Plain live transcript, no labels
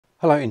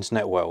Hello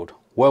Internet World,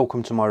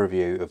 welcome to my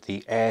review of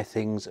the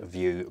AirThings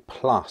View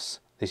Plus.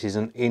 This is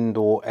an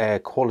indoor air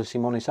quality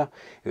monitor.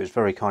 It was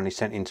very kindly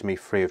sent in to me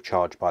free of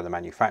charge by the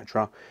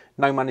manufacturer.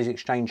 No money's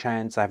exchanged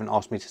hands, they haven't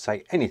asked me to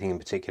say anything in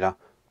particular.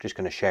 I'm just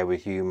going to share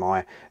with you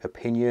my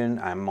opinion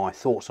and my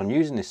thoughts on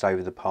using this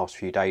over the past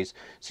few days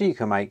so you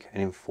can make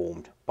an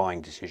informed buying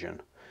decision.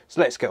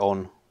 So let's get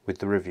on with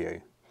the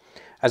review.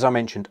 As I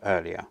mentioned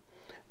earlier,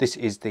 this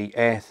is the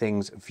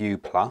AirThings View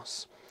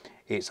Plus.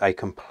 It's a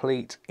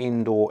complete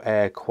indoor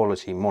air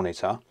quality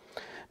monitor.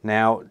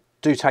 Now,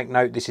 do take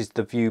note, this is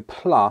the View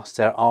Plus.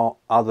 There are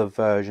other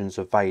versions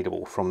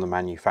available from the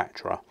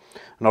manufacturer.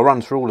 And I'll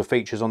run through all the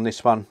features on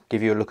this one,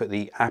 give you a look at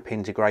the app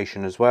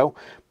integration as well.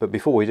 But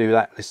before we do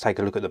that, let's take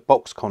a look at the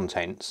box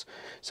contents.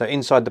 So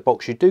inside the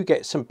box, you do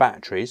get some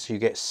batteries. You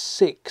get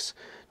 6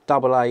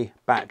 AA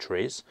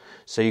batteries.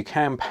 So you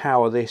can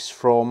power this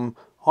from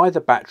either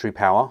battery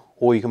power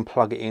or you can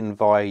plug it in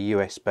via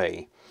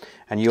USB.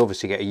 And you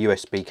obviously get a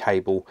USB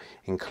cable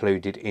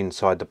included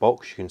inside the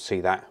box. You can see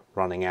that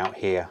running out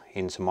here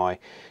into my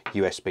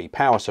USB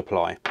power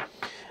supply.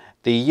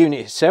 The unit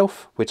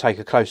itself we'll take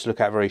a closer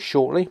look at very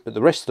shortly, but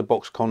the rest of the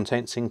box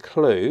contents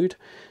include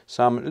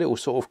some little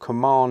sort of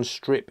command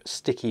strip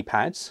sticky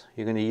pads.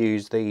 You're going to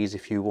use these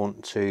if you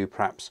want to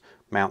perhaps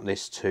mount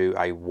this to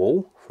a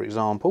wall, for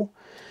example.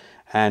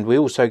 And we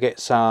also get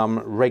some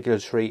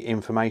regulatory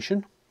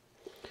information.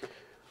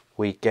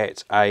 We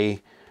get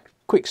a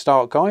quick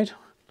start guide,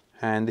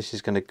 and this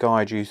is going to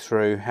guide you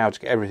through how to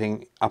get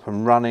everything up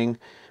and running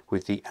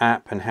with the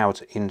app and how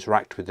to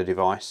interact with the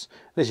device.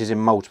 This is in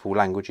multiple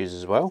languages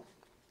as well.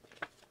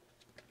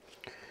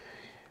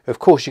 Of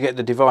course, you get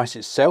the device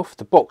itself.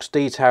 The box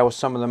details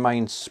some of the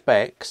main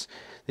specs.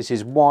 This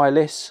is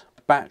wireless,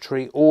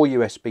 battery or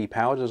USB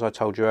powered, as I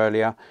told you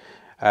earlier.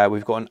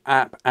 We've got an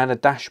app and a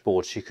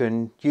dashboard, so you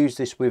can use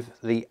this with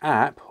the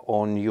app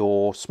on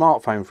your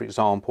smartphone, for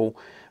example,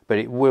 but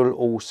it will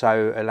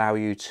also allow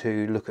you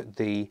to look at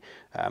the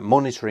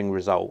monitoring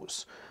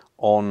results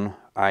on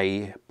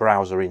a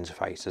browser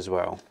interface as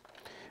well.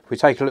 If we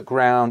take a look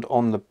around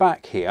on the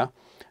back here,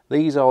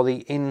 these are the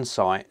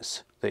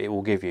insights that it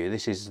will give you.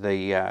 This is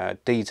the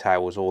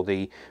details or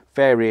the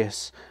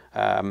various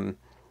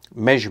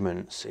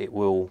measurements it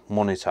will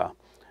monitor.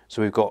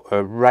 So we've got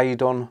a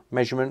radon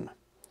measurement,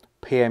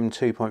 PM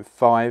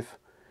 2.5,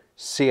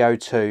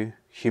 CO2,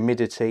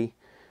 humidity,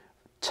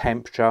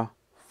 temperature,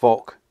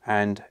 VOC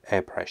and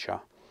air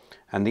pressure.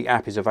 And the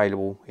app is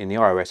available in the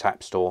iOS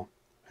App Store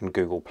and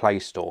Google Play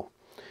Store.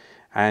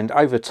 And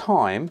over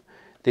time,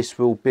 this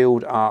will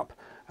build up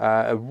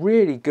a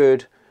really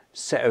good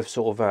set of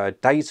sort of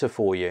data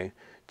for you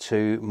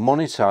to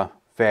monitor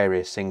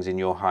various things in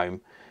your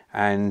home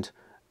and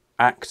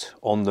act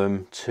on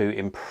them to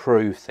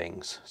improve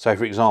things. So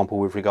for example,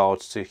 with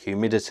regards to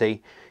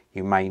humidity,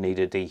 you may need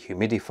a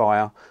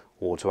dehumidifier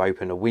or to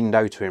open a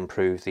window to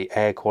improve the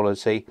air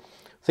quality,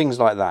 things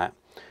like that.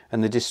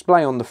 And the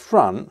display on the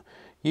front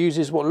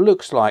uses what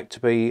looks like to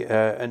be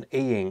an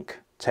e-ink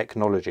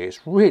technology. It's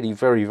really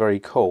very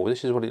cool.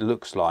 This is what it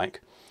looks like.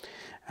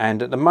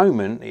 And at the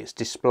moment it's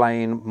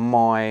displaying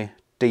my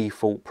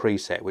default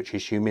preset, which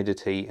is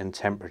humidity and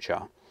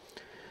temperature.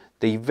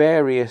 The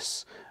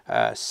various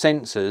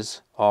sensors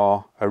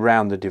are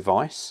around the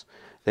device.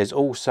 There's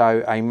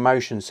also a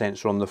motion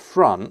sensor on the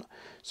front.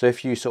 So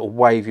if you sort of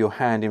wave your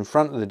hand in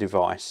front of the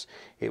device,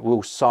 it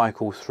will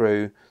cycle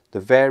through the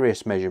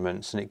various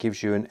measurements and it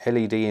gives you an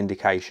LED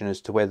indication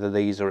as to whether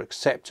these are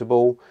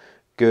acceptable,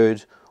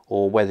 good,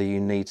 or whether you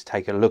need to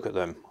take a look at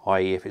them,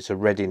 i.e. if it's a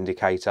red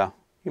indicator,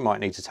 you might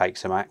need to take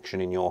some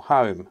action in your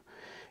home.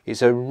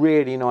 It's a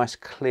really nice,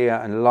 clear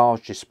and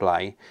large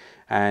display,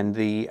 and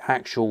the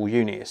actual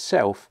unit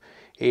itself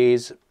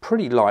is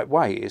pretty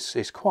lightweight.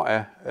 It's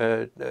quite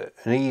an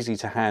easy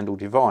to handle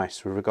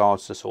device with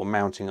regards to sort of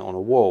mounting it on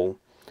a wall.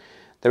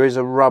 There is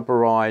a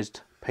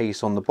rubberized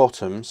piece on the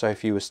bottom, so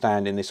if you were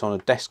standing this on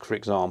a desk, for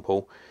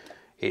example,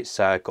 it's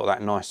got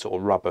that nice sort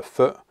of rubber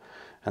foot.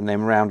 And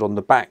then round on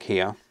the back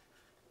here,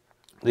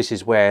 this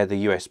is where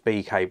the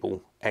USB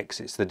cable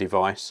exits the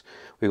device.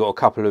 We've got a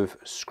couple of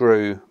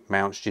screw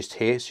mounts just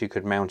here, so you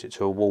could mount it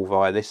to a wall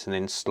via this and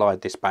then slide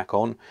this back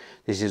on.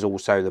 This is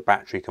also the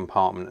battery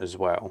compartment as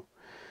well.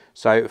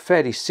 So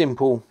fairly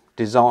simple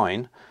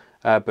design,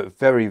 but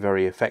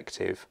very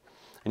effective.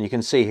 And you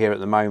can see here at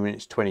the moment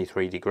it's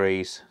 23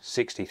 degrees,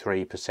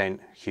 63%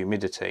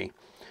 humidity.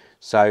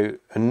 So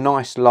a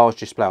nice large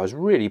display. I was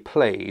really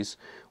pleased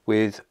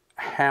with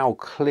how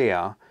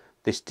clear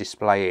this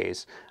display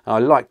is. And I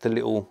like the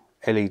little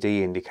LED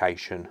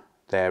indication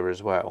there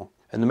as well.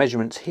 And the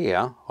measurements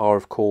here are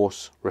of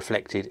course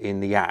reflected in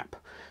the app.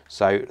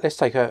 So let's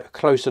take a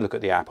closer look at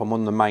the app. I'm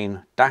on the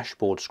main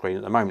dashboard screen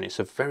at the moment. It's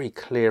a very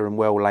clear and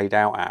well laid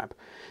out app.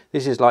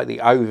 This is like the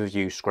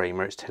overview screen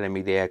where it's telling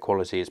me the air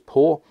quality is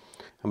poor.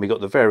 And we've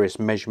got the various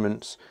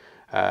measurements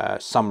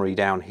summary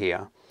down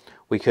here.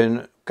 We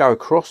can go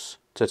across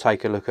to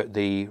take a look at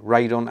the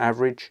radon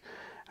average,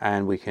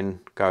 and we can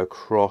go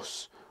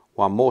across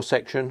one more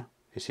section.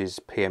 This is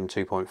PM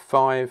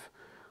 2.5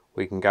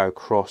 we can go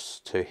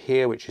across to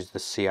here, which is the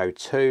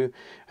CO2,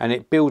 and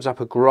it builds up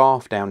a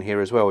graph down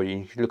here as well.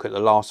 You can look at the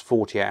last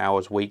 48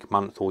 hours, week,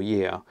 month or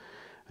year,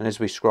 and as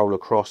we scroll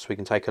across we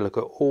can take a look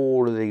at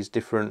all of these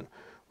different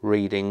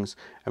readings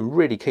and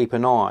really keep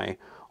an eye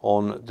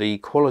on the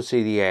quality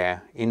of the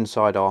air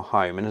inside our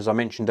home, and as I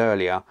mentioned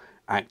earlier,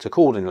 act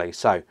accordingly.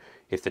 So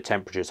if the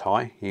temperature is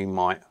high, you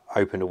might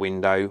open a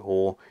window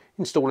or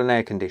install an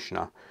air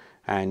conditioner,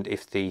 and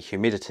if the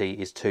humidity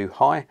is too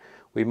high,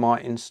 we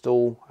might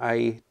install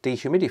a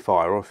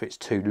dehumidifier, or if it's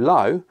too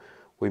low,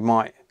 we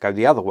might go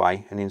the other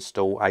way and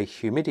install a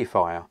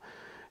humidifier.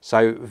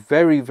 So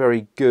very,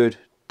 very good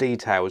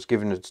details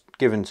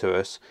given to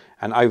us,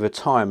 and over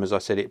time, as I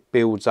said, it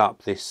builds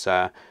up this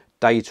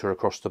data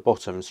across the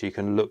bottom, so you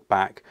can look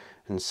back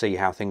and see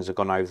how things have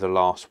gone over the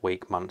last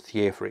week, month,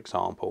 year, for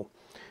example.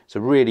 It's a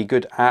really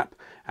good app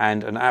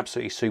and an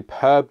absolutely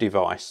superb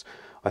device.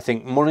 I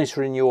think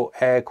monitoring your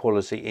air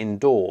quality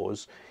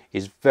indoors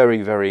is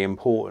very, very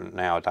important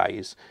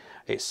nowadays.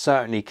 It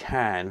certainly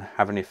can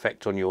have an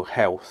effect on your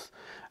health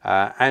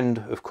and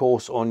of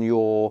course on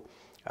your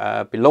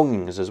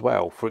belongings as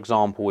well. For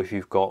example, if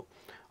you've got,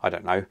 I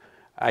don't know,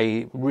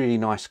 a really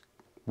nice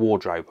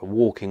wardrobe, a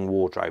walk-in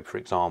wardrobe for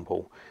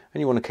example, and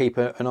you want to keep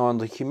an eye on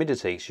the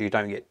humidity so you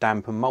don't get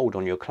damp and mold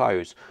on your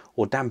clothes,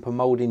 or damp and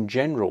mold in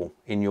general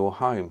in your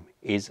home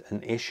is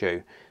an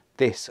issue.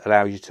 This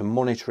allows you to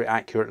monitor it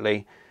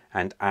accurately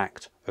and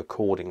act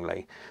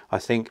accordingly. I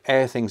think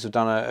AirThings have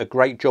done a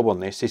great job on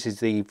this. This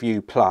is the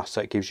View Plus,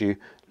 so it gives you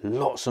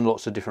lots and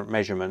lots of different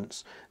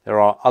measurements. There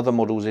are other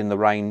models in the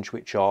range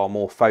which are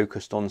more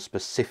focused on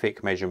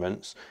specific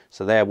measurements,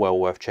 so they're well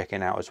worth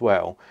checking out as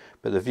well.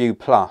 But the View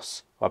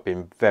Plus I've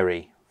been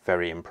very,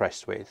 very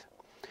impressed with.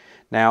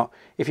 Now,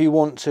 if you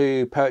want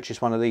to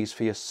purchase one of these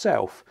for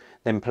yourself,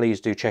 then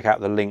please do check out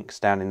the links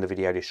down in the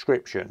video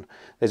description.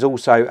 There's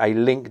also a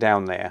link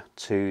down there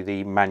to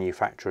the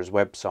manufacturer's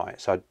website,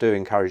 so I do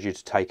encourage you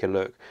to take a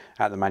look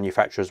at the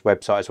manufacturer's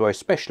website as well,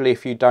 especially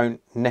if you don't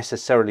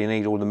necessarily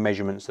need all the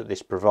measurements that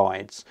this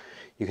provides.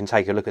 You can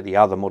take a look at the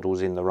other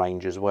models in the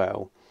range as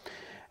well.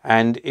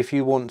 And if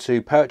you want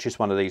to purchase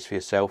one of these for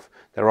yourself,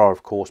 there are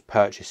of course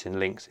purchasing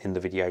links in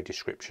the video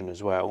description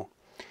as well.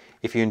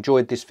 If you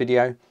enjoyed this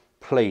video,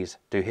 please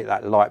do hit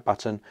that like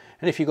button,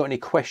 and if you've got any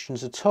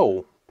questions at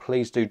all,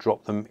 please do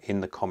drop them in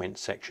the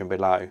comments section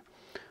below.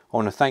 I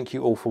want to thank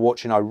you all for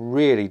watching. I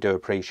really do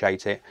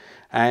appreciate it,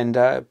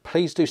 and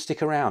please do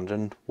stick around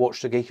and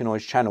watch the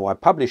Geekanoids channel. I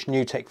publish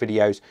new tech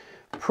videos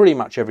pretty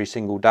much every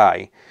single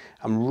day.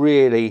 I'm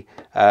really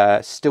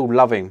still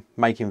loving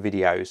making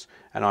videos,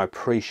 and I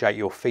appreciate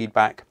your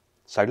feedback,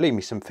 so leave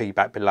me some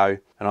feedback below,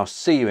 and I'll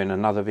see you in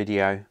another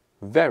video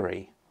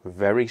very,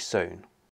 very soon.